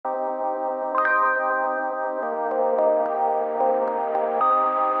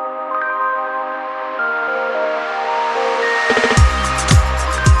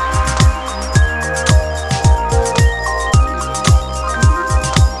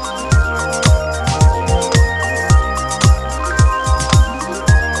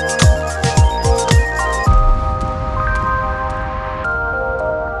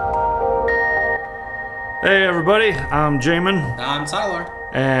everybody. I'm Jamin. I'm Tyler.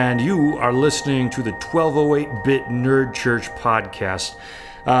 And you are listening to the 1208-Bit Nerd Church podcast,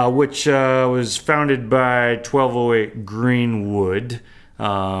 which was founded by 1208 Greenwood,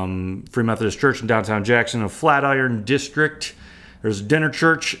 Free Methodist Church in downtown Jackson, a Flatiron district. There's a dinner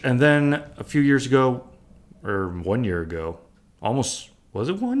church, and then a few years ago, or 1 year ago, almost, was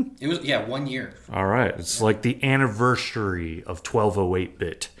it one? It was, 1 year. All right. It's like the anniversary of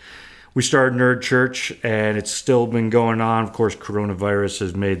 1208-Bit. We started Nerd Church, and it's still been going on. Of course, coronavirus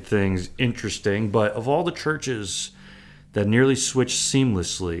has made things interesting, but of all the churches that nearly switched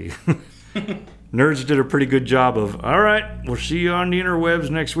seamlessly, Nerds did a pretty good job of, all right, we'll see you on the interwebs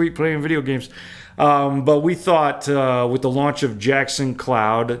next week playing video games. But we thought with the launch of Jackson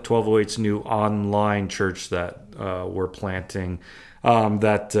Cloud, 1208's new online church that we're planting,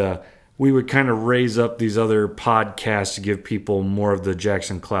 that we would kind of raise up these other podcasts to give people more of the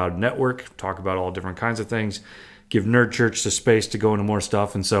Jackson Cloud network, talk about all different kinds of things, give Nerd Church the space to go into more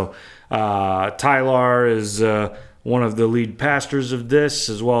stuff. And so Tyler is one of the lead pastors of this,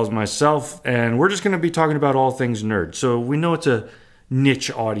 as well as myself. And we're just going to be talking about all things nerd. So we know it's a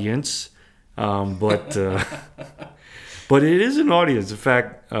niche audience, but it is an audience. In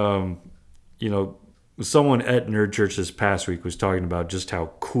fact, someone at Nerd Church this past week was talking about just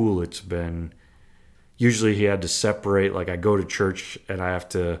how cool it's been. Usually he had to separate, like I go to church and I have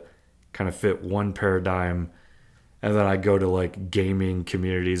to kind of fit one paradigm, and then I go to like gaming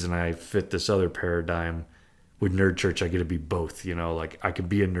communities and I fit this other paradigm. With Nerd Church, I get to be both, like I can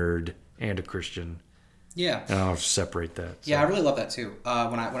be a nerd and a Christian. Yeah. And I'll separate that. So. Yeah, I really love that too.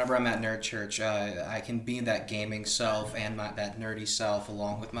 Whenever I'm at Nerd Church, I can be that gaming self and that nerdy self,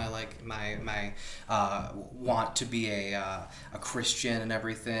 along with my want to be a Christian and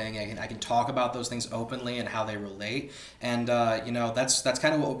everything. I can talk about those things openly and how they relate. And that's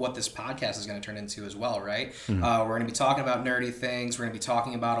kind of what this podcast is going to turn into as well, right? Mm-hmm. We're going to be talking about nerdy things. We're going to be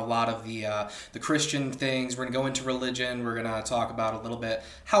talking about a lot of the Christian things. We're going to go into religion. We're going to talk about a little bit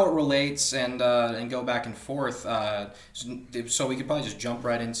how it relates and go back and forth, so we could probably just jump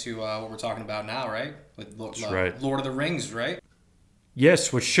right into what we're talking about now, right? With Lord of the Rings, right?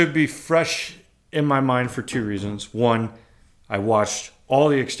 Yes, which should be fresh in my mind for two reasons. One, I watched all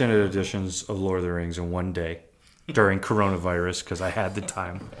the extended editions of Lord of the Rings in one day during coronavirus because I had the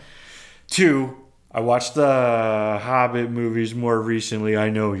time. Two, I watched the Hobbit movies more recently. I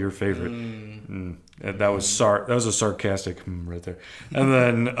know your favorite. That was a sarcastic right there. And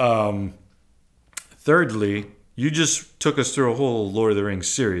then thirdly, you just took us through a whole Lord of the Rings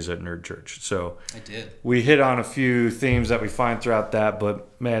series at Nerd Church. So I did. We hit on a few themes that we find throughout that,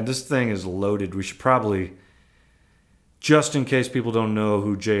 but man, this thing is loaded. We should probably, just in case people don't know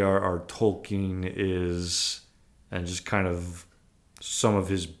who J.R.R. Tolkien is, and just kind of some of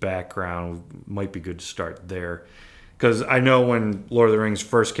his background, might be good to start there. Because I know when Lord of the Rings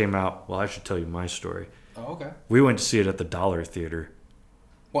first came out, well, I should tell you my story. Oh, okay. We went to see it at the Dollar Theater.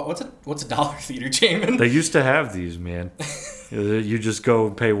 What's a Dollar Theater, Jamin? They used to have these, man. You just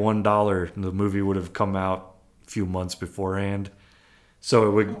go pay $1 and the movie would have come out a few months beforehand.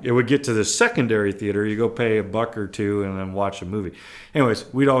 So it would get to the secondary theater. You go pay $1 or $2 and then watch a movie. Anyways,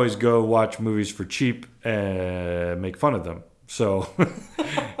 we'd always go watch movies for cheap and make fun of them. So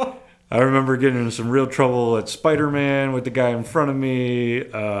I remember getting in some real trouble at Spider-Man with the guy in front of me.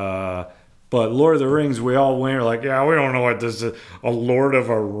 But Lord of the Rings, we all went like, yeah, we don't know what this is. A Lord of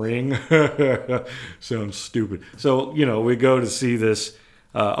a Ring? Sounds stupid. So, we go to see this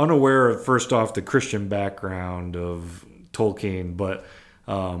unaware of, first off, the Christian background of Tolkien, but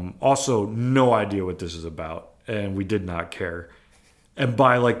also no idea what this is about. And we did not care. And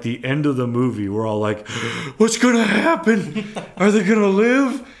by like the end of the movie, we're all like, what's going to happen? Are they going to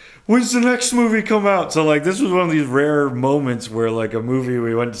live? When's the next movie come out? So like this was one of these rare moments where like a movie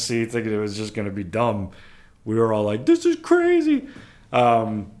we went to see thinking it was just going to be dumb. We were all like, this is crazy.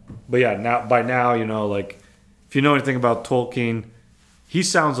 But yeah, by now, like if you know anything about Tolkien, he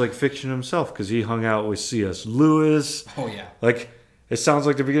sounds like fiction himself because he hung out with C.S. Lewis. Oh yeah. Like it sounds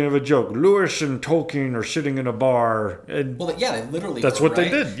like the beginning of a joke. Lewis and Tolkien are sitting in a bar. And they literally that's were, what right?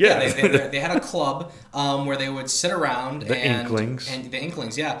 they did. Yeah, they had a club where they would sit around the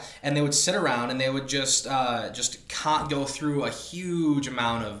Inklings, yeah, and they would sit around and they would just go through a huge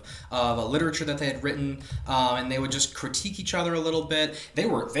amount of literature that they had written, and they would just critique each other a little bit. They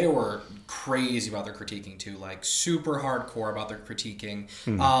were crazy about their critiquing too, like super hardcore about their critiquing.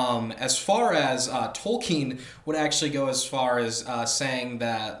 As far as Tolkien would actually go as far as saying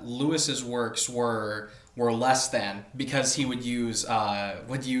that Lewis's works were less than, because he would use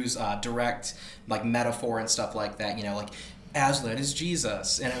direct like metaphor and stuff like that. Like Aslan is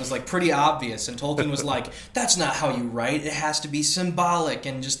Jesus. And it was like pretty obvious. And Tolkien was like, that's not how you write. It has to be symbolic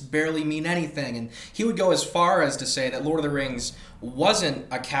and just barely mean anything. And he would go as far as to say that Lord of the Rings wasn't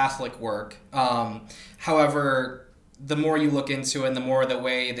a Catholic work. However, the more you look into it and the more the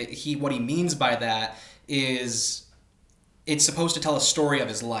way that what he means by that is it's supposed to tell a story of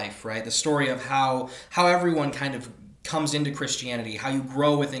his life, right? The story of how everyone kind of comes into Christianity, how you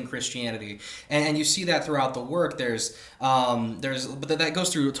grow within Christianity, and you see that throughout the work. But that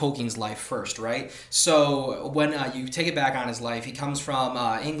goes through Tolkien's life first, right? So when you take it back on his life, he comes from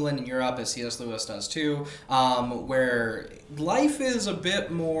England and Europe, as C.S. Lewis does too, where life is a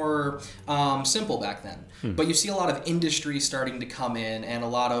bit more simple back then. But you see a lot of industry starting to come in, and a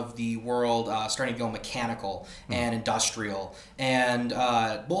lot of the world starting to go mechanical and industrial. And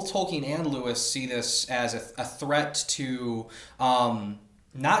both Tolkien and Lewis see this as a threat to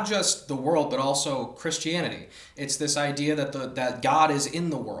not just the world, but also Christianity. It's this idea that God is in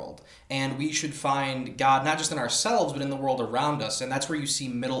the world, and we should find God not just in ourselves, but in the world around us. And that's where you see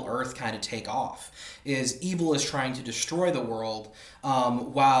Middle Earth kind of take off, is evil is trying to destroy the world,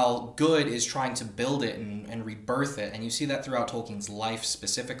 while good is trying to build it and rebirth it. And you see that throughout Tolkien's life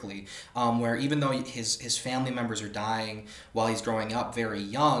specifically, where even though his family members are dying while he's growing up very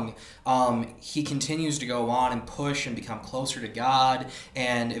young, he continues to go on and push and become closer to God,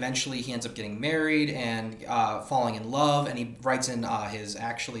 and eventually he ends up getting married and falling in love, and he writes in the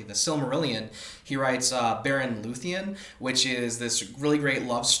Silmarillion, he writes Beren Luthien, which is this really great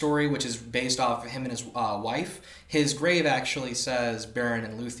love story, which is based off him and his wife. His grave actually says Beren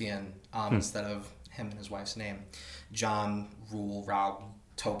and Luthien instead of him and his wife's name. John Rule Rao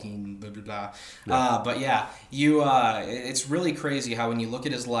Tolkien, blah, blah, blah. Yeah. But yeah, it's really crazy how when you look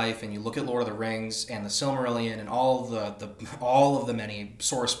at his life and you look at Lord of the Rings and the Silmarillion and all of the many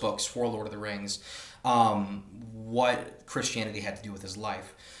source books for Lord of the Rings, what Christianity had to do with his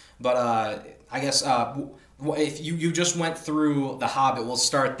life. But I guess if you just went through The Hobbit, we'll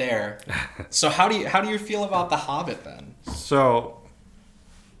start there. So how do you feel about The Hobbit then? So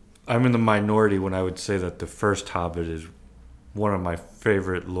I'm in the minority when I would say that the first Hobbit is one of my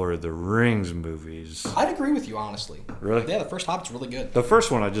favorite Lord of the Rings movies. I'd agree with you, honestly. Really? Yeah, the first Hobbit's really good. The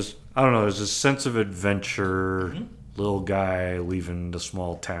first one, I don't know, there's a sense of adventure, little guy leaving the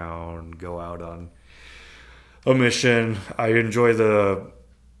small town, go out on a mission. I enjoy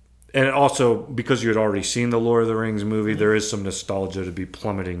and also, because you had already seen the Lord of the Rings movie, there is some nostalgia to be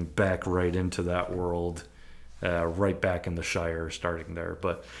plummeting back right into that world, right back in the Shire, starting there.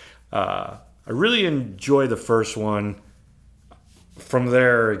 But I really enjoy the first one. From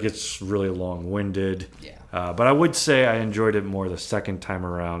there, it gets really long-winded. Yeah. But I would say I enjoyed it more the second time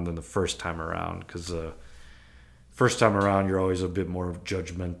around than the first time around, because the first time around, you're always a bit more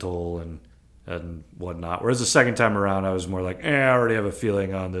judgmental and whatnot. Whereas the second time around, I was more like, I already have a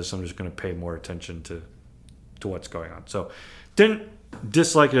feeling on this. I'm just going to pay more attention to what's going on. So didn't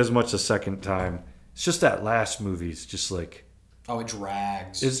dislike it as much the second time. It's just that last movie is just like... Oh, it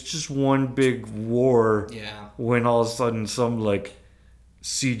drags. It's just one big war. Yeah. When all of a sudden some like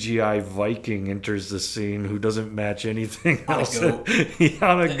CGI Viking enters the scene who doesn't match anything else. On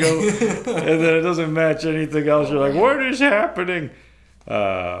a goat. And then it doesn't match anything else. You're like, what is happening?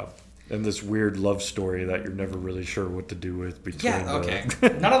 And this weird love story that you're never really sure what to do with between. Yeah, okay.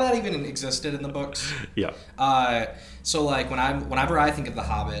 None of that even existed in the books. Yeah. So like whenever I think of The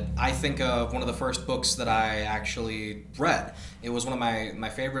Hobbit, I think of one of the first books that I actually read. It was one of my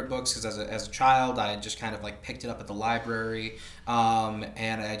favorite books because as a child I just kind of like picked it up at the library,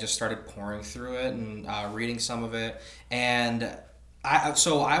 and I just started pouring through it and reading some of it. And I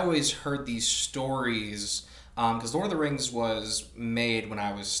always heard these stories. Because Lord of the Rings was made when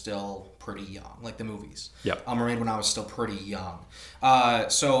I was still pretty young, like the movies. Yeah. Were made when I was still pretty young.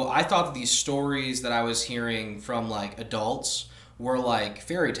 So I thought that these stories that I was hearing from like adults were like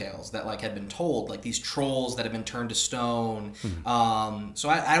fairy tales that like had been told, like these trolls that had been turned to stone. Mm-hmm. So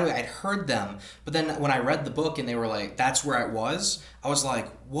I'd heard them, but then when I read the book and they were like, that's where I was like,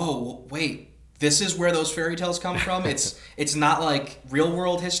 whoa, wait. This is where those fairy tales come from. It's not like real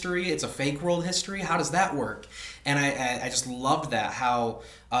world history. It's a fake world history. How does that work? And I just loved that, how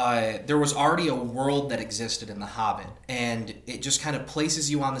there was already a world that existed in The Hobbit, and it just kind of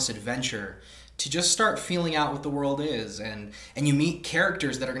places you on this adventure to just start feeling out what the world is, and you meet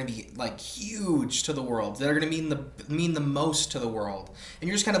characters that are going to be like huge to the world, that are going to mean the most to the world, and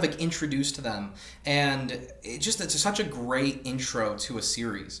you're just kind of like introduced to them, and it's such a great intro to a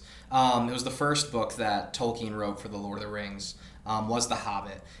series. It was the first book that Tolkien wrote for the Lord of the Rings, was The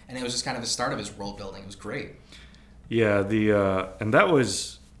Hobbit, and it was just kind of the start of his world building. It was great. Yeah, and that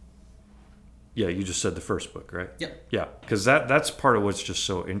was Yeah, you just said the first book, right? Yep. Yeah, because that's part of what's just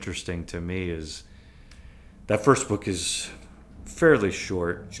so interesting to me is that first book is fairly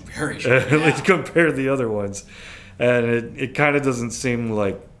short. Very short. Yeah. Compared to the other ones. And it kind of doesn't seem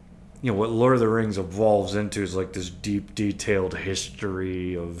like, what Lord of the Rings evolves into is like this deep, detailed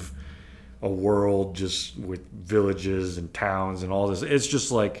history of a world just with villages and towns and all this. It's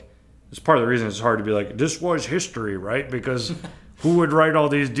just like, it's part of the reason it's hard to be like, this was history, right? Because who would write all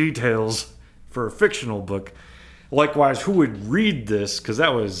these details for a fictional book? Likewise, who would read this? Because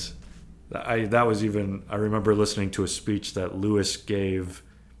I remember listening to a speech that Lewis gave,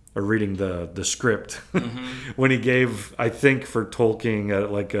 or reading the script, when he gave, I think, for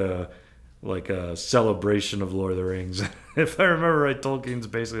Tolkien like a celebration of Lord of the Rings. If I remember right, Tolkien's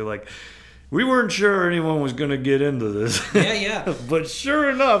basically like, we weren't sure anyone was going to get into this. Yeah. But sure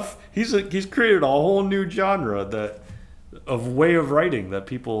enough, he's created a whole new genre of way of writing that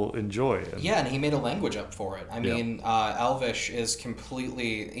people enjoy. Yeah, and he made a language up for it. I mean, Elvish is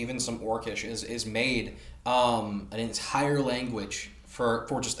completely, even some Orcish is made an entire language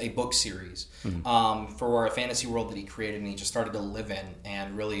for just a book series, for a fantasy world that he created and he just started to live in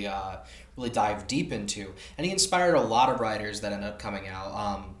and really dive deep into. And he inspired a lot of writers that ended up coming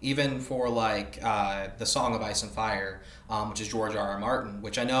out, even for like The Song of Ice and Fire, which is George R.R. Martin,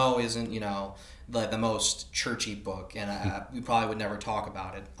 which I know isn't, the most churchy book, and we probably would never talk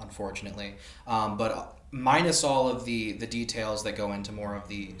about it, unfortunately. But minus all of the details that go into more of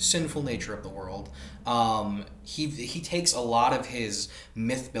the sinful nature of the world, he takes a lot of his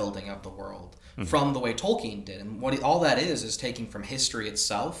myth building of the world from the way Tolkien did, and all that is taking from history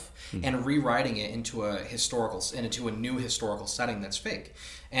itself and rewriting it into a new historical setting that's fake.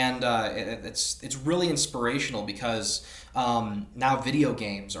 And it's really inspirational because now video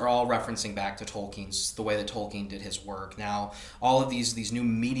games are all referencing back to the way that Tolkien did his work. Now all of these new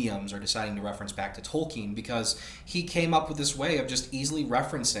mediums are deciding to reference back to Tolkien because he came up with this way of just easily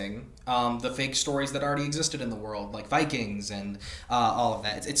referencing the fake stories that already existed in the world, like Vikings and all of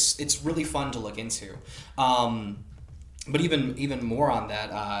that. It's really fun to look into. But even more on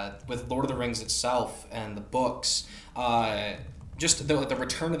that, with Lord of the Rings itself and the books, just the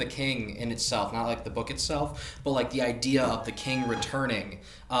return of the king in itself, not like the book itself, but like the idea of the king returning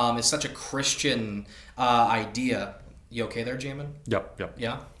is such a Christian idea. You okay there, Jamin? Yep.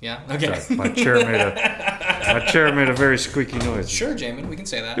 Yeah. Okay. Sorry, my chair made a very squeaky noise. Sure, Jamin, we can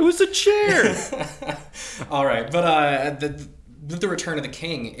say that. It was a chair. All right, but with the return of the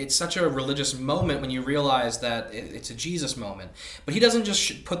king, it's such a religious moment when you realize that it's a Jesus moment. But he doesn't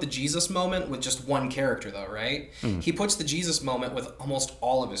just put the Jesus moment with just one character, though, right? He puts the Jesus moment with almost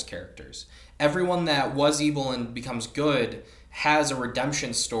all of his characters. Everyone that was evil and becomes good has a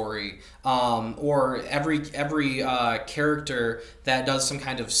redemption story, or every character that does some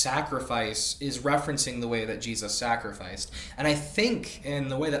kind of sacrifice is referencing the way that Jesus sacrificed. And I think, in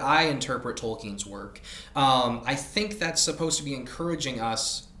the way that I interpret Tolkien's work, I think that's supposed to be encouraging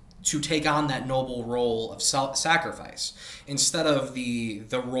us to take on that noble role of sacrifice instead of the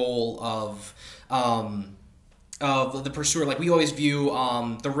role of the pursuer. Like we always view,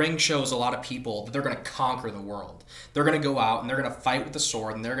 the Ring shows a lot of people that they're going to conquer the world. They're going to go out and they're going to fight with the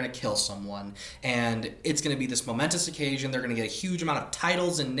sword and they're going to kill someone. And it's going to be this momentous occasion. They're going to get a huge amount of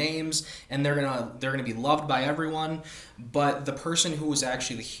titles and names, and they're going to be loved by everyone. But the person who was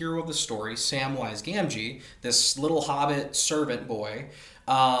actually the hero of the story, Samwise Gamgee, this little hobbit servant boy,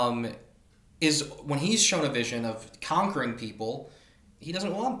 is when he's shown a vision of conquering people, he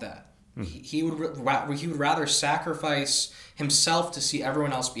doesn't want that. He would rather sacrifice himself to see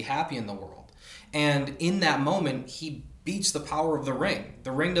everyone else be happy in the world. And in that moment, he beats the power of the ring.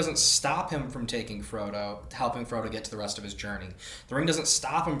 The ring doesn't stop him from helping Frodo get to the rest of his journey. The ring doesn't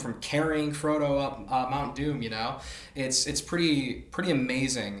stop him from carrying Frodo up Mount Doom. It's pretty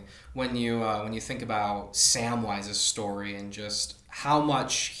amazing when you think about Samwise's story and just how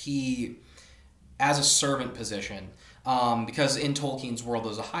much he, as a servant position. Because in Tolkien's world,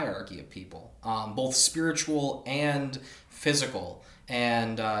 there's a hierarchy of people, both spiritual and physical.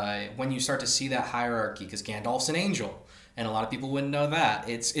 And when you start to see that hierarchy, because Gandalf's an angel, and a lot of people wouldn't know that.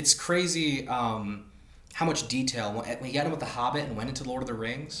 It's crazy how much detail. When he got in with the Hobbit and went into Lord of the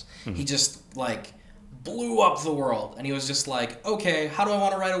Rings, he just blew up the world. And he was just like, okay, how do I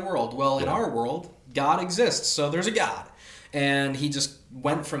want to write a world? Well, in our world, God exists, so there's a God. And he just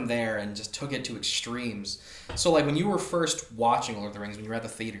went from there and just took it to extremes. So when you were first watching Lord of the Rings, when you were at the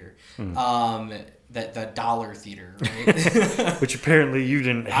theater, the dollar theater, right? Which apparently you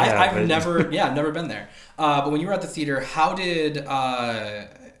didn't have. I've never been there. But when you were at the theater, how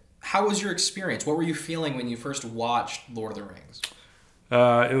was your experience? What were you feeling when you first watched Lord of the Rings?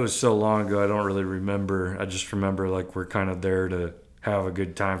 It was so long ago, I don't really remember. I just remember like we're kind of there to have a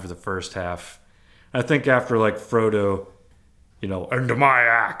good time for the first half. I think after like Frodo, under my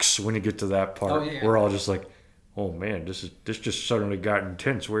axe, when you get to that part, Oh, yeah. we're all just like, oh man, this just suddenly got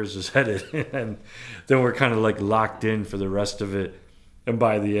intense. Where's this headed? And then we're kind of like locked in for the rest of it. And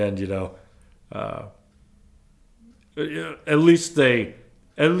by the end, at least they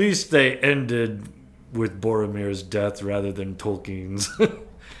ended with Boromir's death rather than Tolkien's.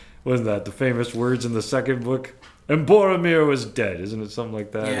 Wasn't that the famous words in the second book? And Boromir was dead, isn't it? Something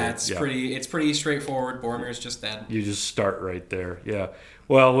like that. Yeah, it's pretty straightforward. Boromir's just dead. You just start right there. Yeah.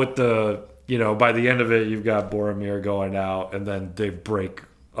 Well, with the by the end of it, you've got Boromir going out, and then they break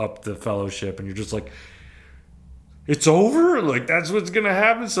up the Fellowship, and you're just like, it's over? Like, that's what's going to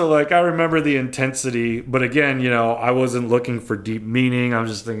happen? So, like, I remember the intensity. But again, I wasn't looking for deep meaning. I was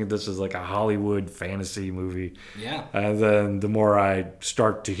just thinking this is like a Hollywood fantasy movie. Yeah. And then the more I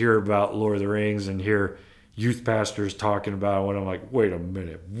start to hear about Lord of the Rings and hear youth pastors talking about it, when I'm like, wait a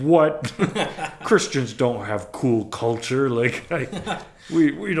minute, what? Christians don't have cool culture. Like,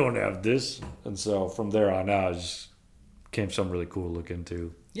 we don't have this. And so from there on out, it just became something really cool to look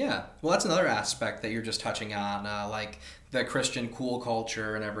into. Yeah, well, that's another aspect that you're just touching on, like the Christian cool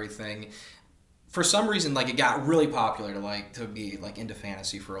culture and everything. For some reason, like, it got really popular to be like into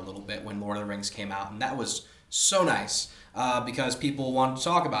fantasy for a little bit when Lord of the Rings came out, and that was so nice because people wanted to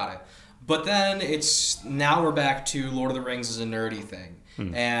talk about it. But then now we're back to Lord of the Rings as a nerdy thing.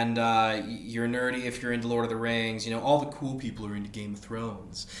 And you're nerdy if you're into Lord of the Rings. All the cool people are into Game of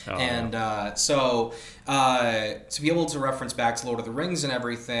Thrones. Oh, and so to be able to reference back to Lord of the Rings and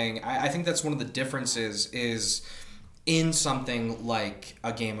everything, I think that's one of the differences is in something like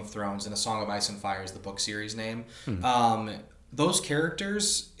a Game of Thrones and A Song of Ice and Fire is the book series name. Those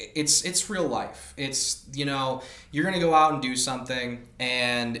characters, it's real life. It's, you're going to go out and do something,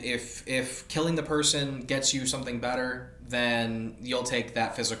 and if killing the person gets you something better, then you'll take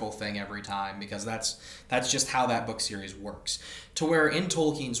that physical thing every time, because that's just how that book series works. To where in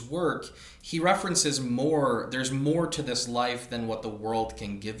Tolkien's work, he references there's more to this life than what the world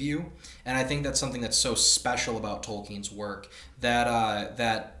can give you. And I think that's something that's so special about Tolkien's work,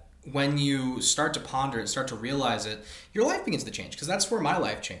 that when you start to ponder it, start to realize it, your life begins to change, because that's where my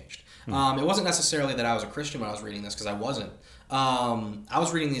life changed. It wasn't necessarily that I was a Christian when I was reading this, because I wasn't. I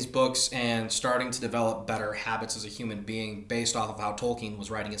was reading these books and starting to develop better habits as a human being based off of how Tolkien was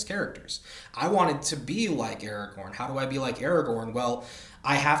writing his characters. I wanted to be like Aragorn. How do I be like Aragorn? Well,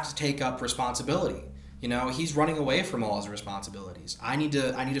 I have to take up responsibility. He's running away from all his responsibilities. I need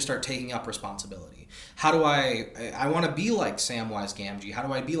to start taking up responsibility. How do I want to be like Samwise Gamgee? How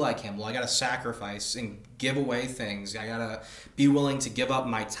do I be like him? Well, I got to sacrifice and give away things. I got to be willing to give up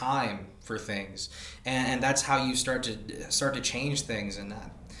my time for things. And that's how you start to change things. And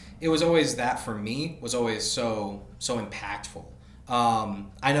it was always that for me was always so impactful.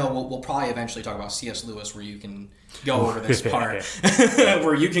 I know we'll probably eventually talk about C.S. Lewis, where you can go over this part,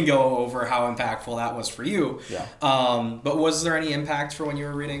 where you can go over how impactful that was for you. Yeah. But was there any impact for when you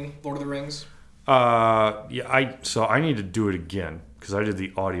were reading Lord of the Rings? Yeah. So I need to do it again, because I did the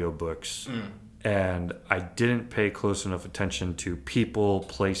audiobooks, and I didn't pay close enough attention to people,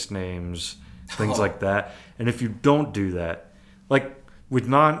 place names, things like that. And if you don't do that, like with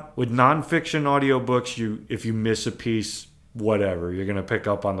nonfiction audiobooks, if you miss a piece, whatever, you're gonna pick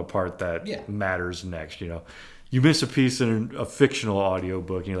up on the part that matters next. You miss a piece in a fictional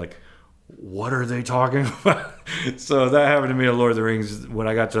audiobook, and you're like, what are they talking about? So that happened to me in Lord of the Rings. When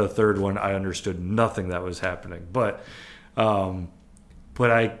I got to the third one, I understood nothing that was happening. But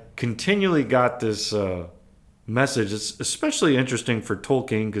I continually got this message. It's especially interesting for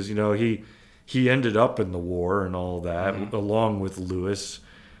Tolkien, because he ended up in the war and all that, along with Lewis.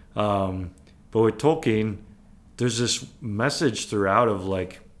 But with Tolkien, there's this message throughout of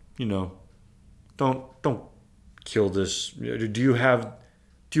like, don't kill this. Do you have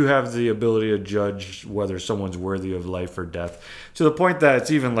the ability to judge whether someone's worthy of life or death? To the point that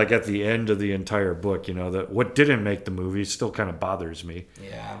it's even like at the end of the entire book, that what didn't make the movie still kind of bothers me.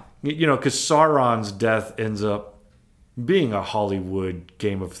 Yeah. Because Sauron's death ends up being a Hollywood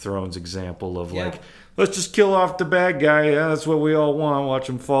Game of Thrones example of like, let's just kill off the bad guy. Yeah, that's what we all want. Watch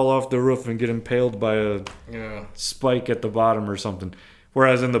him fall off the roof and get impaled by a spike at the bottom or something.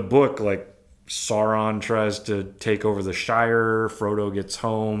 Whereas in the book, like, Sauron tries to take over the Shire. Frodo gets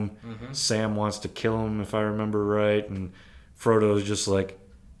home. Sam wants to kill him, if I remember right. And Frodo's just like,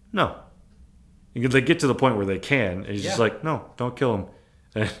 no. They get to the point where they can. And he's just like, no, don't kill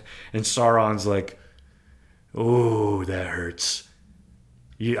him. And Sauron's like, oh, that hurts.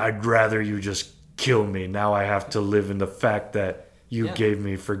 I'd rather you just kill me. Now I have to live in the fact that you Yeah. gave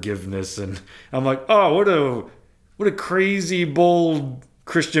me forgiveness. And I'm like, oh, what a crazy, bold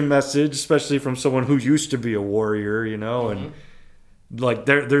Christian message, especially from someone who used to be a warrior, you know? And like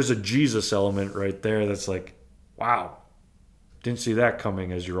there's a Jesus element right there that's like, wow, didn't see that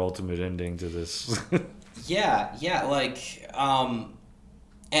coming as your ultimate ending to this. Yeah, like,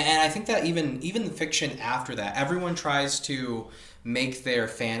 and I think that even the fiction after that, everyone tries to make their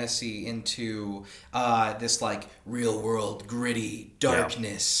fantasy into this like real world gritty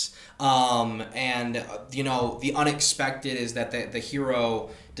darkness. And you know, the unexpected is that the hero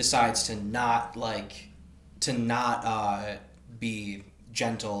decides to not be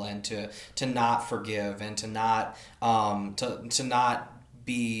gentle, and to not forgive, and to not to not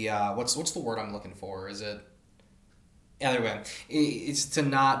be what's the word I'm looking for? Is it either way? It's to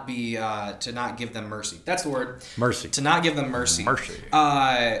not be to not give them mercy. That's the word. Mercy. To not give them mercy. Mercy.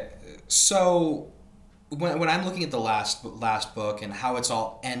 So when I'm looking at the last book and how it's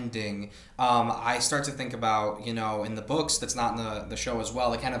all ending, I start to think about, you know, in the books, that's not in the show as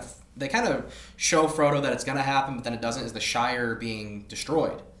well. They kind of show Frodo that it's gonna happen, but then it doesn't. Is the Shire being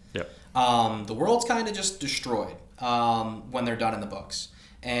destroyed? Yep. The world's kind of just destroyed when they're done in the books,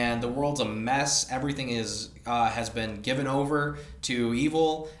 and the world's a mess. Everything has been given over to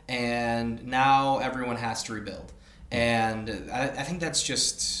evil, and now everyone has to rebuild. And I think that's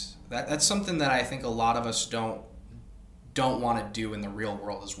just that's something that I think a lot of us don't want to do in the real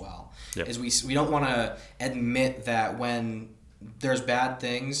world as well. Yep. Is we don't want to admit that when there's bad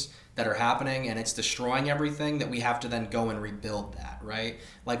things that are happening and it's destroying everything, that we have to then go and rebuild that, right?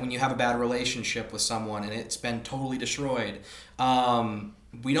 Like when you have a bad relationship with someone and it's been totally destroyed,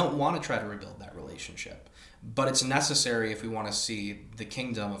 we don't want to try to rebuild that relationship, but it's necessary if we want to see the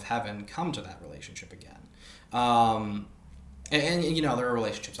kingdom of heaven come to that relationship again. And you know, there are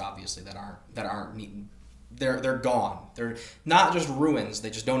relationships obviously that aren't neat. They're gone. They're not just ruins. They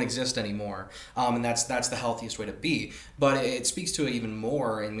just don't exist anymore. And that's the healthiest way to be. But it speaks to it even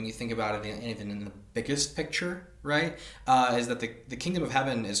more. And when you think about it, even in the biggest picture, right, is that the kingdom of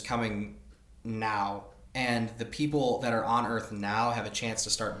heaven is coming now, and the people that are on earth now have a chance to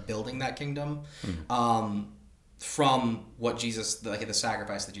start building that kingdom from what Jesus, like the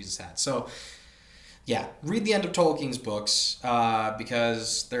sacrifice that Jesus had. So. Yeah, read the end of Tolkien's books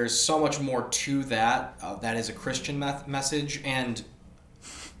because there's so much more to that. That is a Christian message, and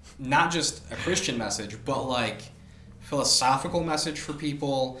not just a Christian message, but like philosophical message for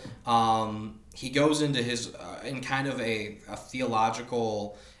people. He goes into his in kind of a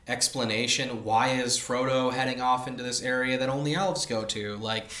theological explanation. Why is Frodo heading off into this area that only elves go to?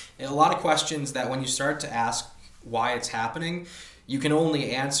 Like a lot of questions that when you start to ask why it's happening, you can only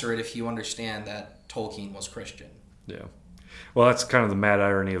answer it if you understand that Tolkien was Christian. Yeah. Well, that's kind of the mad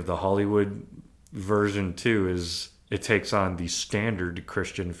irony of the Hollywood version, too, is it takes on the standard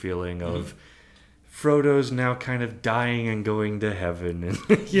Christian feeling of Frodo's now kind of dying and going to heaven.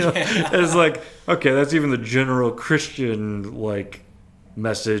 And, you know, it's like, okay, that's even the general Christian, like,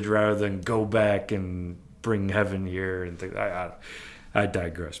 message rather than go back and bring heaven here and things. I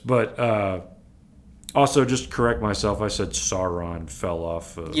digress. But, also, just to correct myself, I said Sauron fell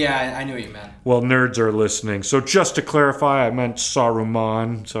off. Yeah, I knew what you meant. Well, nerds are listening. So just to clarify, I meant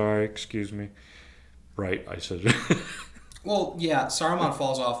Saruman. Sorry, excuse me. Right, I said it. Well, yeah, Saruman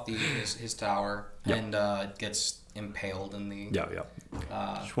falls off his tower and gets impaled in the... Yeah.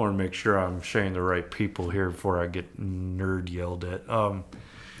 Just want to make sure I'm sharing the right people here before I get nerd yelled at.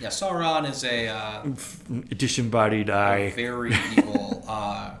 Yeah, Sauron is a... disembodied eye. Very evil...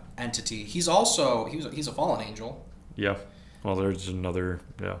 entity. He's a fallen angel. Yeah. Well, there's another.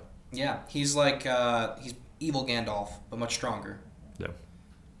 Yeah. Yeah, he's like he's evil Gandalf, but much stronger. Yeah.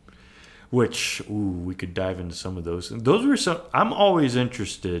 Which we could dive into some of those. And those were some. I'm always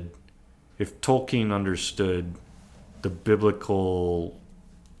interested if Tolkien understood the biblical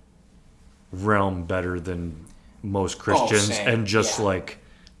realm better than most Christians, and just like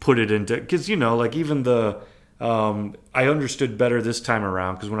put it into, because you know, like even the. I understood better this time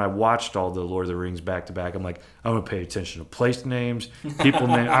around because when I watched all the Lord of the Rings back to back, I'm like, I'm gonna pay attention to place names, people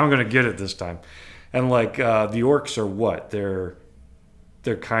names. I'm gonna get it this time. And like the orcs are what? They're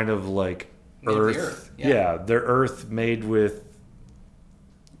kind of like earth. Yeah, they're earth made with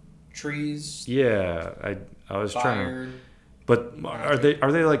trees. Yeah, I was fire. trying to. But are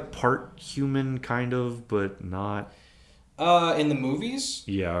they like part human kind of, but not? In the movies?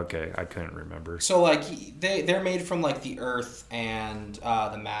 Yeah, okay. I couldn't remember. So, like, they're made from, like, the earth and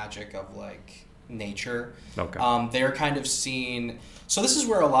the magic of, like, nature. Okay. They're kind of seen... So this is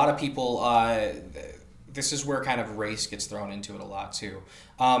where a lot of people this is where kind of race gets thrown into it a lot too,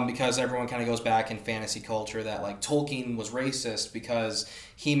 because everyone kind of goes back in fantasy culture that like Tolkien was racist because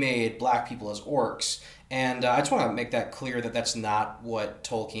he made black people as orcs, and I just want to make that clear that that's not what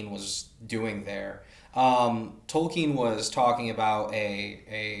Tolkien was doing there. Tolkien was talking about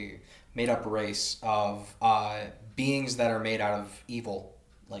a made up race of beings that are made out of evil,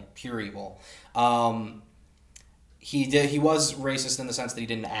 like pure evil. He was racist in the sense that he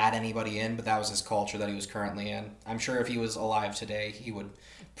didn't add anybody in, but that was his culture that he was currently in. I'm sure if he was alive today, he would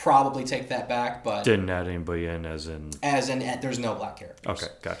probably take that back, but Didn't add anybody in as in there's no black characters.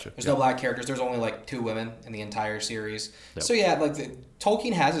 Okay, gotcha. There's no black characters. There's only like 2 women in the entire series. Yep. So yeah, like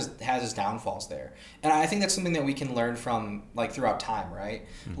Tolkien has his downfalls there, and I think that's something that we can learn from like throughout time, right?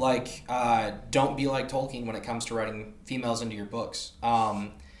 Mm-hmm. Like, don't be like Tolkien when it comes to writing females into your books.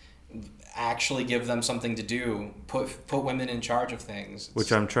 Actually give them something to do. Put women in charge of things.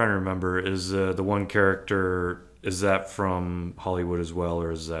 Which I'm trying to remember is the one character. Is that from Hollywood as well,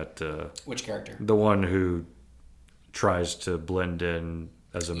 or is that Which character? the one who tries to blend in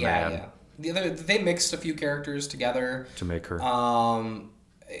as a man They mixed a few characters together to make her?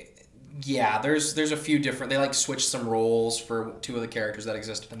 Yeah, there's a few different. They like switched some roles for 2 of the characters that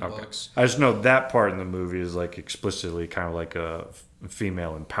existed in the books. I just know that part in the movie is like explicitly kind of like a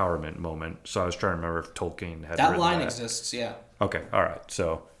female empowerment moment. So I was trying to remember if Tolkien had That written line that. exists, yeah. Okay, all right.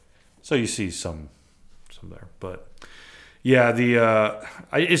 So you see some there, but yeah,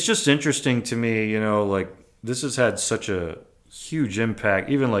 it's just interesting to me. Like this has had such a huge impact.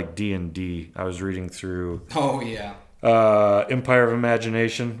 Even like D&D. I was reading through. Oh yeah. Empire of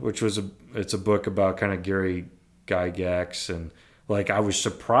Imagination, which was it's a book about kind of Gary Gygax, and like I was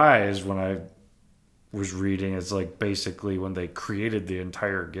surprised when I was reading. It's like basically when they created the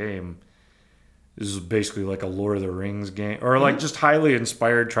entire game. This is basically like a Lord of the Rings game, or like just highly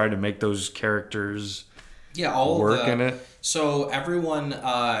inspired, trying to make those characters work in it. So everyone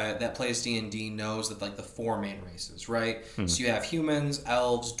that plays D&D knows that like the 4 main races, right? So you have humans,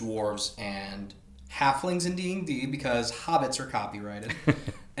 elves, dwarves, and halflings in D&D because hobbits are copyrighted.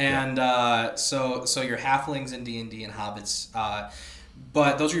 And so your halflings in D&D and hobbits,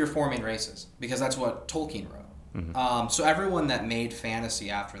 but those are your 4 main races because that's what Tolkien wrote. So everyone that made fantasy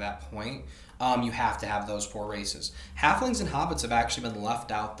after that point, you have to have those 4 races. Halflings and hobbits have actually been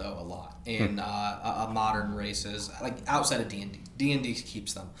left out though a lot in modern races, like outside of D&D. D&D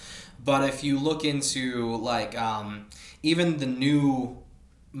keeps them, but if you look into like even the new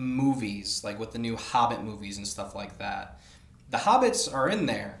movies, like with the new Hobbit movies and stuff like that, the hobbits are in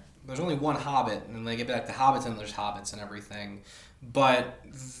there. There's only one hobbit, and they get back to hobbits, and there's hobbits and everything, but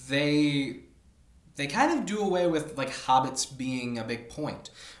they kind of do away with like hobbits being a big point.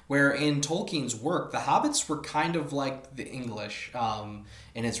 Where in Tolkien's work, the hobbits were kind of like the English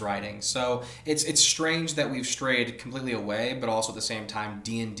in his writing. So it's strange that we've strayed completely away, but also at the same time,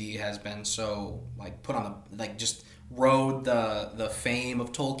 D&D has been so like put on the like just rode the fame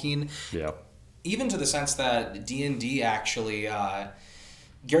of Tolkien. Yeah. Even to the sense that D&D actually,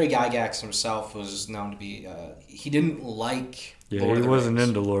 Gary Gygax himself was known to be, he didn't like Yeah, Lord he of the wasn't Rings.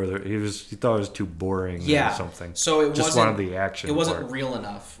 into Lord of the He thought it was too boring or something. So it just wasn't, wanted the action. It wasn't part. real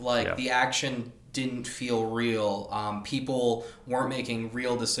enough. Like Yeah. the action didn't feel real. People weren't making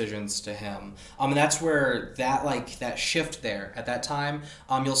real decisions to him. And that's where that shift there at that time.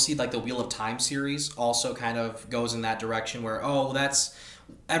 You'll see like the Wheel of Time series also kind of goes in that direction where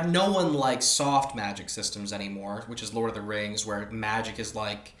no one likes soft magic systems anymore, which is Lord of the Rings, where magic is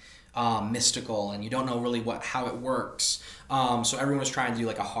like mystical and you don't know really how it works. So everyone was trying to do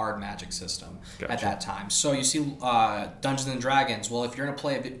like a hard magic system at that time. So you see Dungeons and Dragons. Well, if you're going to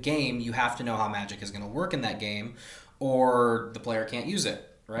play a game, you have to know how magic is going to work in that game, or the player can't use it.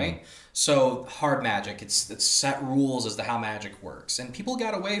 Right? So hard magic, it's set rules as to how magic works, and people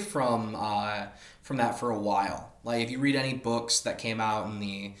got away from that for a while. Like if you read any books that came out in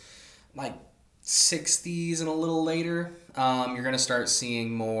the like 60s and a little later, you're gonna start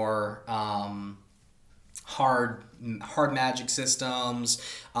seeing more hard magic systems.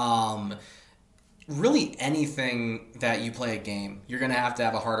 Really anything that you play a game, you're going to have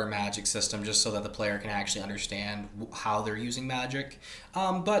a harder magic system just so that the player can actually understand how they're using magic.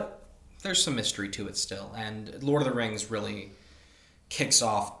 But there's some mystery to it still. And Lord of the Rings really kicks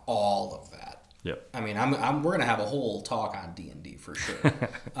off all of that. Yep. I mean, we're going to have a whole talk on D&D for sure.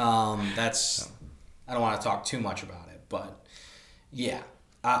 I don't want to talk too much about it, but yeah,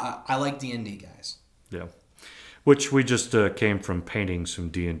 I like D&D, guys. Yeah. Which we just came from painting some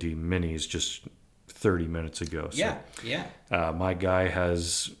D&D minis just 30 minutes ago. So, yeah. My guy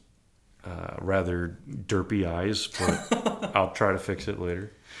has rather derpy eyes, but I'll try to fix it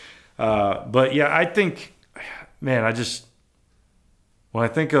later. But yeah, I think, man, when I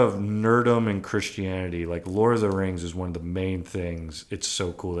think of nerdom and Christianity, like Lord of the Rings is one of the main things. It's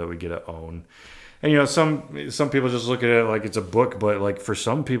so cool that we get to own. And some people just look at it like it's a book, but like for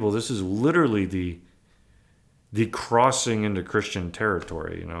some people, this is literally the crossing into Christian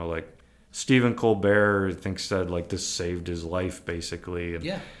territory. Like Stephen Colbert, I think, said like this saved his life basically. And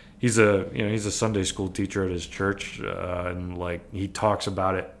Yeah. he's a Sunday school teacher at his church, and like he talks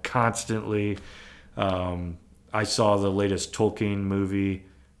about it constantly. I saw the latest Tolkien movie,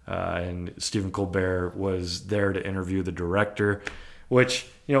 and Stephen Colbert was there to interview the director, which,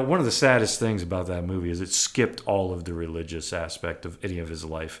 one of the saddest things about that movie is it skipped all of the religious aspect of any of his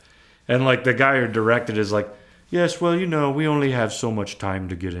life. And like the guy who directed is like, yes, well, we only have so much time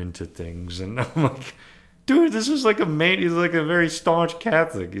to get into things. And I'm like, dude, this is like he's like a very staunch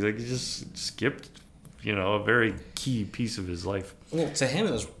Catholic. He's like, he just skipped, a very key piece of his life. Well, to him,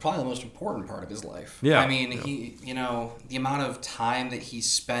 it was probably the most important part of his life. Yeah. I mean, he, the amount of time that he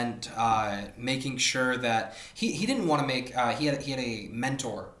spent making sure that he didn't want to make, he had a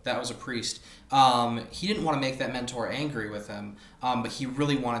mentor that was a priest. He didn't want to make that mentor angry with him, but he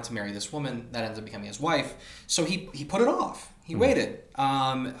really wanted to marry this woman that ends up becoming his wife. So he put it off. He waited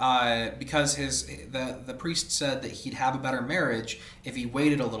because the priest said that he'd have a better marriage if he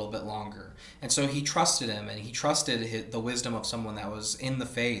waited a little bit longer. And so he trusted him, and he trusted the wisdom of someone that was in the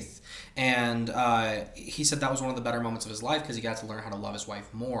faith. And he said that was one of the better moments of his life because he got to learn how to love his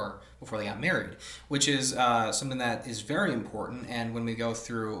wife more before they got married, which is something that is very important. And when we go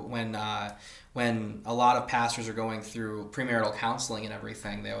through, when a lot of pastors are going through premarital counseling and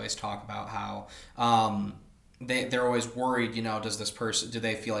everything, they always talk about how they're always worried, do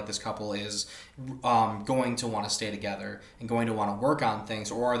they feel like this couple is going to want to stay together and going to want to work on things,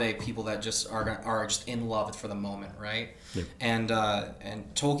 or are they people that just are just in love for the moment, right? Yeah. And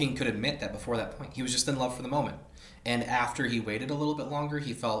Tolkien could admit that before that point, he was just in love for the moment. And after he waited a little bit longer,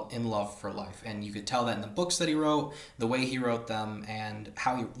 he fell in love for life. And you could tell that in the books that he wrote, the way he wrote them, and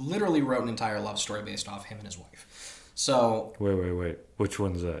how he literally wrote an entire love story based off him and his wife. So Wait. Which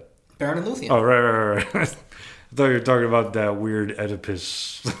one's that? Beren and Luthien. Oh, right. I thought you were talking about that weird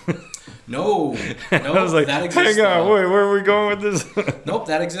Oedipus. No, I was like, that exists. Hang on, wait, where are we going with this? Nope,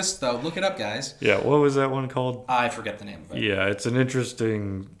 that exists though. Look it up, guys. Yeah, what was that one called? I forget the name of it. Yeah, it's an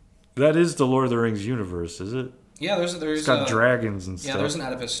interesting. That is the Lord of the Rings universe, is it? Yeah, there's. It's got dragons and stuff. Yeah, there's an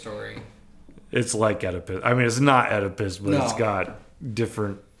Oedipus story. It's like Oedipus. I mean, it's not Oedipus, but No. It's got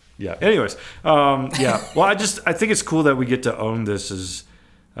different. Yeah. Anyways, yeah. Well, I think it's cool that we get to own this as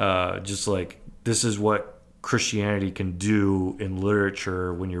just like this is what Christianity can do in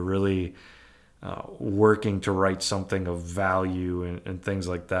literature when you're really working to write something of value and things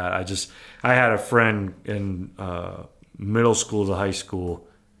like that. I had a friend in middle school to high school.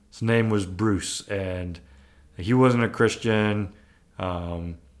 His name was Bruce, and he wasn't a Christian.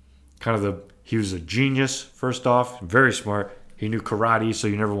 He was a genius, first off, very smart. He knew karate, so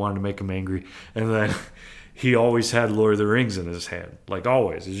you never wanted to make him angry. And then he always had Lord of the Rings in his hand, like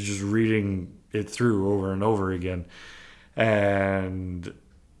always. He was just reading it through over and over again. And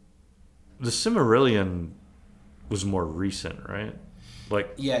the Silmarillion was more recent, right?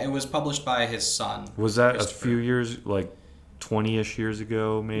 Yeah, it was published by his son. Was that a few years, like 20-ish years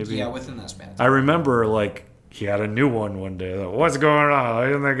ago, maybe? Yeah, within that span. I remember, he had a new one day. Like, what's going on?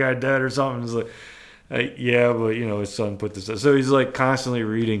 Isn't that guy dead or something? It's like, yeah, but, his son put this up. So he's, constantly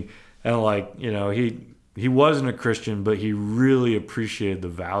reading. And, he wasn't a Christian, but he really appreciated the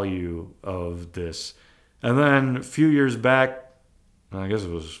value of this. And then a few years back, I guess it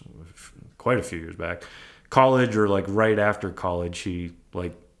was quite a few years back, college or right after college, he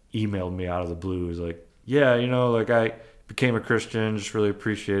emailed me out of the blue. He was like, yeah, I became a Christian, just really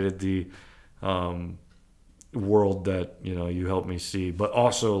appreciated the world that, you helped me see. But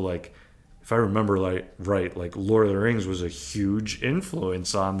also if I remember right, Lord of the Rings was a huge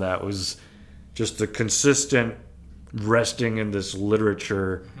influence on that. Was just the consistent resting in this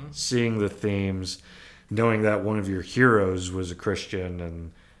literature, seeing the themes, knowing that one of your heroes was a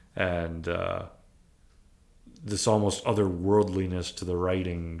Christian, and this almost otherworldliness to the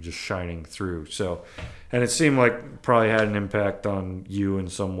writing just shining through. So, and it seemed like probably had an impact on you in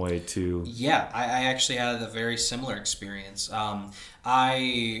some way too. Yeah, I actually had a very similar experience.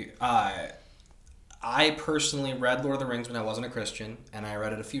 I personally read Lord of the Rings when I wasn't a Christian, and I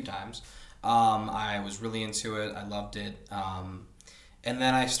read it a few times. I was really into it. I loved it. And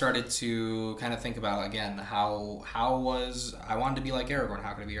then I started to kind of think about, again, how I wanted to be like Aragorn.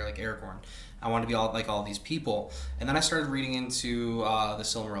 How could I be like Aragorn? I wanted to be like all these people. And then I started reading into the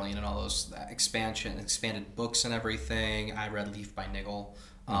Silmarillion and all those expanded books and everything. I read Leaf by Niggle.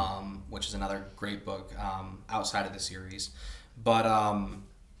 which is another great book outside of the series. But I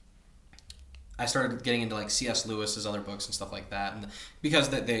started getting into like C.S. Lewis's other books and stuff like that, and because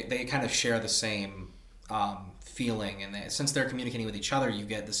they kind of share the same feeling, and since they're communicating with each other, you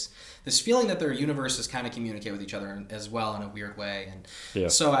get this feeling that their universes kind of communicate with each other as well in a weird way. And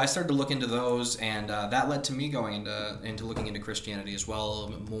so I started to look into those, and that led to me going into looking into Christianity as well a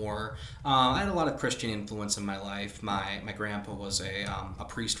little bit more. I had a lot of Christian influence in my life. My grandpa was a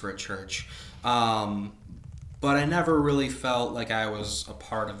priest for a church, but I never really felt like I was a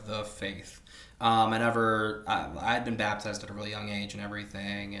part of the faith. I had been baptized at a really young age and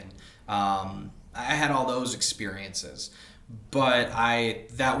everything, and I had all those experiences, but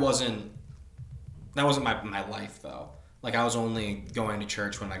that wasn't my life though. Like, I was only going to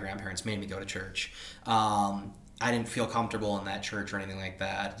church when my grandparents made me go to church. I didn't feel comfortable in that church or anything like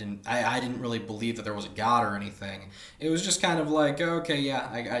that. I didn't really believe that there was a God or anything. It was just kind of like, okay, yeah,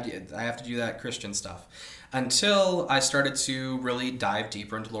 I have to do that Christian stuff. Until I started to really dive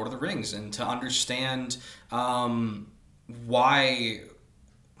deeper into Lord of the Rings and to understand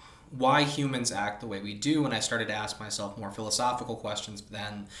why humans act the way we do, and I started to ask myself more philosophical questions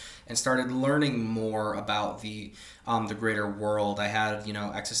then, and started learning more about the greater world. I had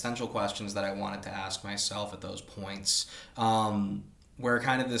existential questions that I wanted to ask myself at those points, where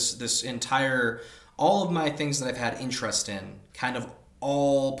kind of this entire all of my things that I've had interest in kind of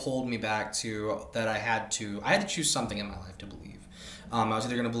all pulled me back to that I had to choose something in my life to believe. I was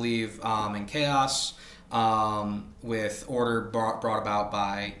either going to believe in chaos, with order brought about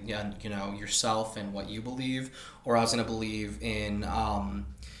by yourself and what you believe, or I was going to believe in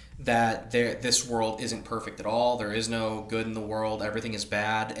that this world isn't perfect at all. There is no good in the world. Everything is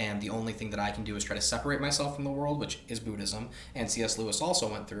bad, and the only thing that I can do is try to separate myself from the world, which is Buddhism. And C.S. Lewis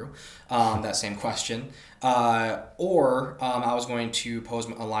also went through that same question. Or I was going to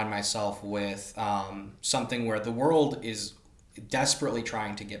align myself with something where the world is desperately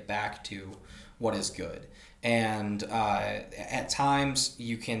trying to get back to what is good. And at times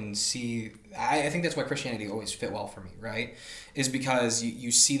you can see, I think that's why Christianity always fit well for me, right? Is because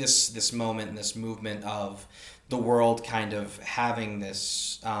you see this moment and this movement of the world kind of having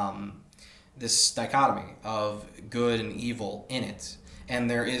this dichotomy of good and evil in it. And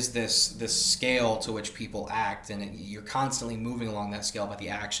there is this scale to which people act, and you're constantly moving along that scale by the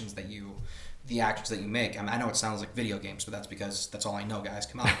actions that you make. I know it sounds like video games, but that's because that's all I know, guys.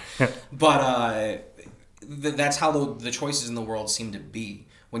 Come on. But that's how the choices in the world seem to be.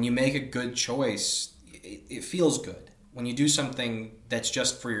 When you make a good choice, it feels good. When you do something that's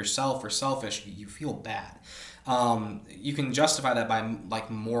just for yourself or selfish, you feel bad. You can justify that by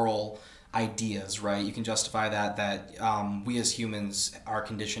like moral ideas, right? You can justify that we as humans are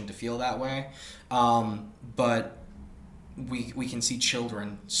conditioned to feel that way. But we can see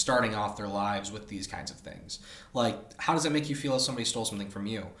children starting off their lives with these kinds of things. Like, how does it make you feel if somebody stole something from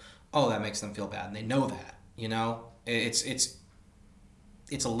you? Oh, that makes them feel bad, and they know that. It's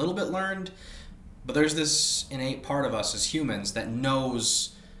a little bit learned, but there's this innate part of us as humans that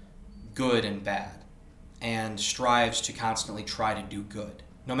knows good and bad and strives to constantly try to do good.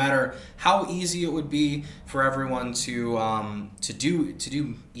 No matter how easy it would be for everyone to do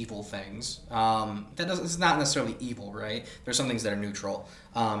evil things, it's not necessarily evil, right? There's some things that are neutral,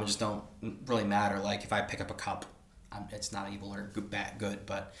 and just don't really matter. Like if I pick up a cup, it's not evil or good.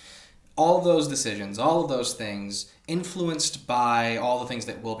 But all of those decisions, all of those things, influenced by all the things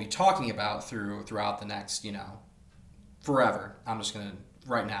that we'll be talking about throughout the next, forever. I'm just gonna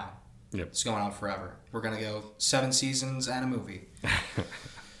right now. Yep. It's going on forever. We're gonna go 7 seasons and a movie.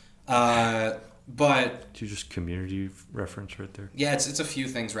 But did you just community reference right there? Yeah, it's a few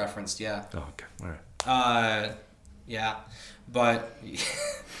things referenced. Yeah. Oh, okay. All right. Yeah, but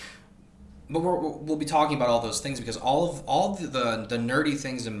we'll be talking about all those things because all the nerdy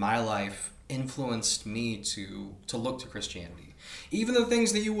things in my life influenced me to look to Christianity. Even the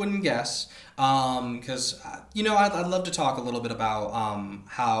things that you wouldn't guess, because I'd love to talk a little bit about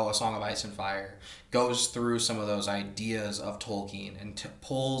how A Song of Ice and Fire goes through some of those ideas of Tolkien and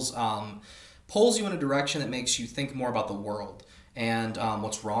pulls you in a direction that makes you think more about the world and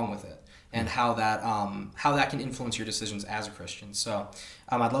what's wrong with it, and how that can influence your decisions as a Christian. So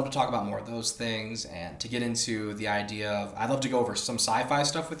I'd love to talk about more of those things and to get into the idea of, I'd love to go over some sci-fi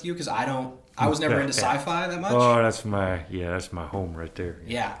stuff with you because I was never into sci-fi that much. Oh, that's my home right there.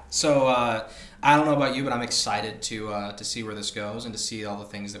 Yeah. So I don't know about you, but I'm excited to see where this goes and to see all the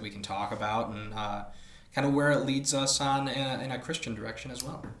things that we can talk about and kind of where it leads us on in a Christian direction as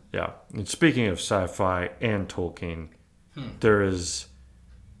well. Yeah. And speaking of sci-fi and Tolkien, there is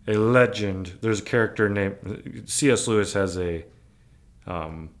a legend. There's a character named C.S. Lewis has a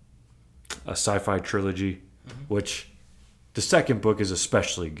a sci-fi trilogy, which the second book is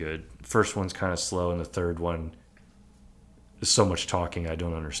especially good. First one's kind of slow, and the third one is so much talking I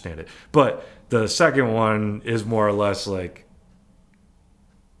don't understand it. But the second one is more or less like,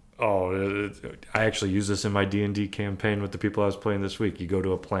 I actually use this in my D&D campaign with the people I was playing this week. You go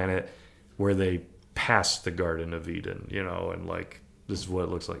to a planet where they passed the Garden of Eden, and like this is what it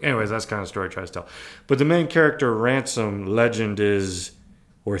looks like. Anyways, that's the kind of story I try to tell. But the main character, Ransom, legend is,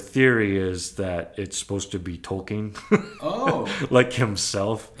 or theory is, that it's supposed to be Tolkien. Oh. Like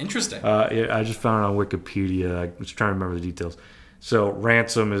himself. Interesting. I just found it on Wikipedia. I was trying to remember the details. So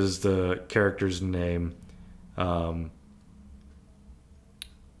Ransom is the character's name.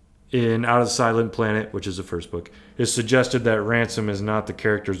 In Out of the Silent Planet, which is the first book, it's suggested that Ransom is not the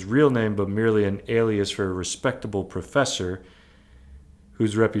character's real name, but merely an alias for a respectable professor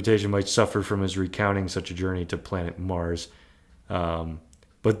whose reputation might suffer from his recounting such a journey to planet Mars.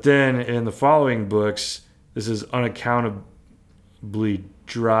 But then in the following books, this is unaccountably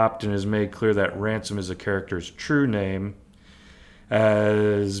dropped and is made clear that Ransom is a character's true name.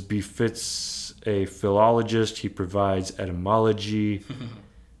 As befits a philologist, he provides etymology.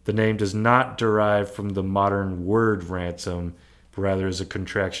 The name does not derive from the modern word ransom, but rather is a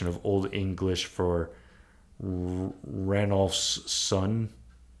contraction of Old English for Ranulph's son.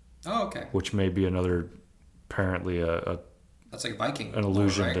 Oh, okay. Which may be another, apparently that's like Viking. An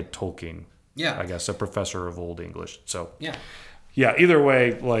allusion right? to Tolkien. Yeah. I guess a professor of Old English. So yeah. Either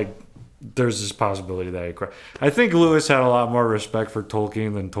way, like there's this possibility that I think Lewis had a lot more respect for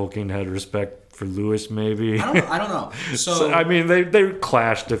Tolkien than Tolkien had respect for Lewis, maybe. I don't know. So I mean, they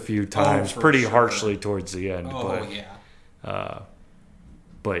clashed a few times, pretty sure. harshly towards the end. Oh, yeah.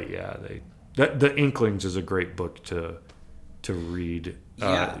 But yeah, the Inklings is a great book to read. Yeah.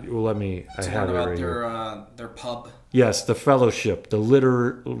 I have it right here. Their pub. Yes, The Fellowship, the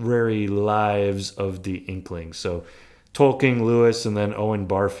literary lives of the Inklings. So Tolkien, Lewis, and then Owen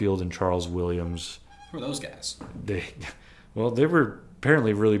Barfield and Charles Williams. Who are those guys? They were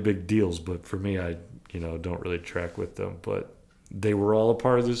apparently really big deals, but for me, I don't really track with them. But they were all a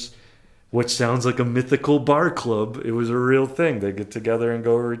part of this, what sounds like a mythical bar club. It was a real thing. They get together and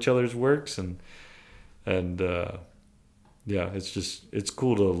go over each other's works, and it's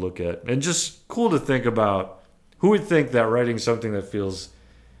cool to look at, and just cool to think about. Who would think that writing something that feels,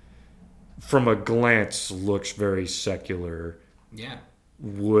 from a glance, looks very secular,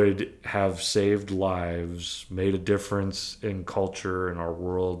 would have saved lives, made a difference in culture in our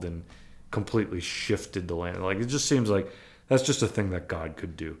world, and completely shifted the land. Like, it just seems like that's just a thing that God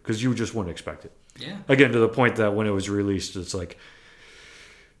could do, because you just wouldn't expect it. Yeah. Again, to the point that when it was released, it's like,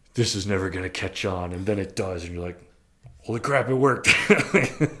 this is never going to catch on, and then it does, and you're like, holy crap, it worked.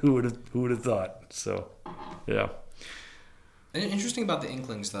 Who would have thought? So, yeah. Interesting about the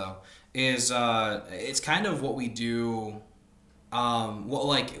Inklings, though, is it's kind of what we do,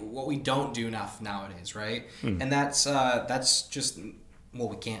 what we don't do enough nowadays, right? And that's just, well,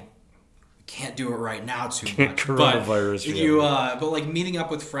 we can't do it right now too much. Coronavirus. But like meeting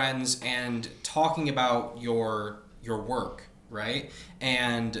up with friends and talking about your work, right?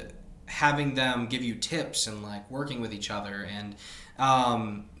 And having them give you tips and like working with each other, and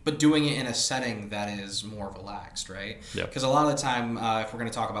but doing it in a setting that is more relaxed, right? Because a lot of the time, if we're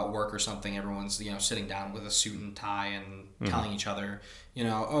going to talk about work or something, everyone's sitting down with a suit and tie and telling each other,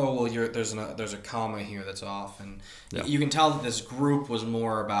 oh well, there's a comma here that's off, and you can tell that this group was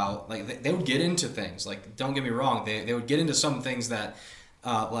more about like they would get into things. Like, don't get me wrong, they would get into some things that.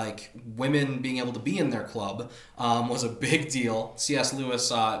 Like women being able to be in their club was a big deal. C.S.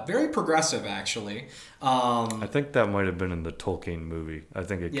 Lewis, very progressive, actually. I think that might have been in the Tolkien movie. I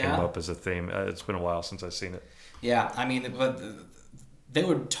think it came up as a theme. It's been a while since I've seen it. Yeah, I mean, but they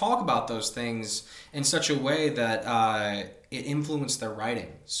would talk about those things in such a way that it influenced their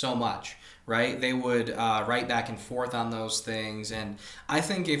writing so much. Right, they would write back and forth on those things, and I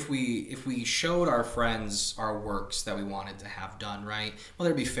think if we showed our friends our works that we wanted to have done, right,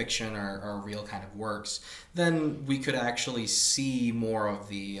 whether it be fiction or real kind of works, then we could actually see more of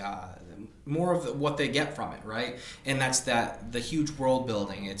what they get from it, right? And that's the huge world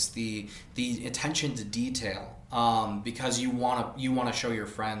building. It's the attention to detail, because you want to show your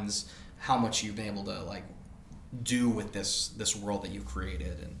friends how much you've been able to like do with this world that you've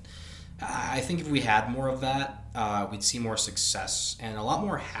created. And I think if we had more of that, we'd see more success and a lot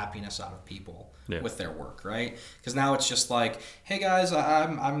more happiness out of people with their work, right? Because now it's just like, hey guys,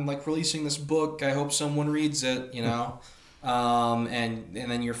 I'm like releasing this book. I hope someone reads it, and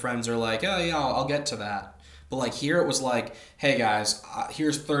then your friends are like, oh yeah, I'll get to that. But like here, it was like, hey guys,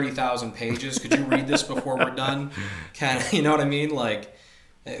 here's 30,000 pages. Could you read this before we're done? Kind of, you know what I mean? Like,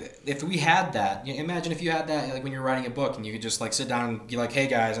 if we had that, imagine if you had that, like when you're writing a book and you could just like sit down and be like, hey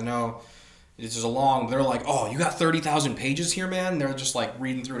guys, I know this is a long. They're like, oh, you got 30,000 pages here, man. And they're just like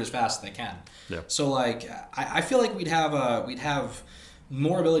reading through it as fast as they can. Yeah. So like, I feel like we'd have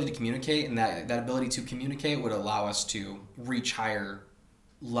more ability to communicate, and that ability to communicate would allow us to reach higher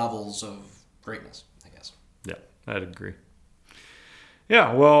levels of greatness, I guess. Yeah, I'd agree.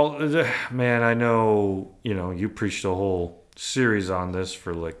 Yeah, well, man, I know, you preached a whole series on this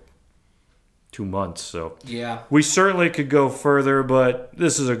for like 2 months, so yeah, we certainly could go further, but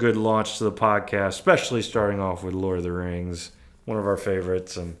this is a good launch to the podcast, especially starting off with Lord of the Rings, one of our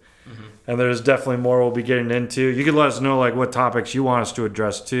favorites, and there's definitely more we'll be getting into. You could let us know like what topics you want us to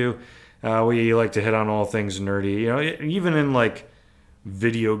address too. We like to hit on all things nerdy, even in like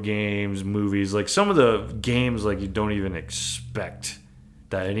video games, movies, like some of the games like you don't even expect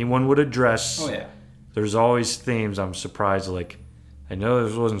that anyone would address. Oh yeah. There's always themes I'm surprised, like, I know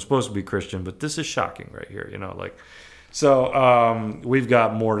this wasn't supposed to be Christian, but this is shocking right here, So we've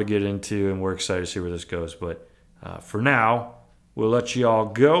got more to get into, and we're excited to see where this goes. But for now, we'll let you all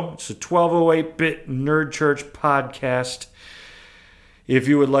go. It's a 1208-bit Nerd Church podcast. If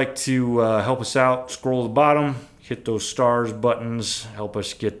you would like to help us out, scroll to the bottom, hit those stars buttons, help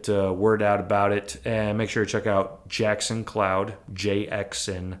us get word out about it, and make sure to check out Jackson Cloud,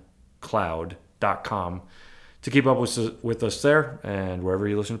 jxncloud.com, to keep up with us there and wherever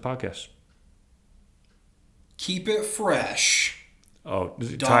you listen to podcasts. Keep it fresh. Oh,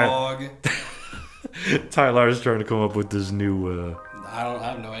 dog. Tyler's trying to come up with this new... I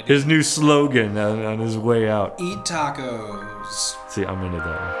have no idea. His new slogan on his way out. Eat tacos. See, I'm into that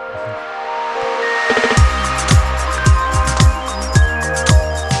one.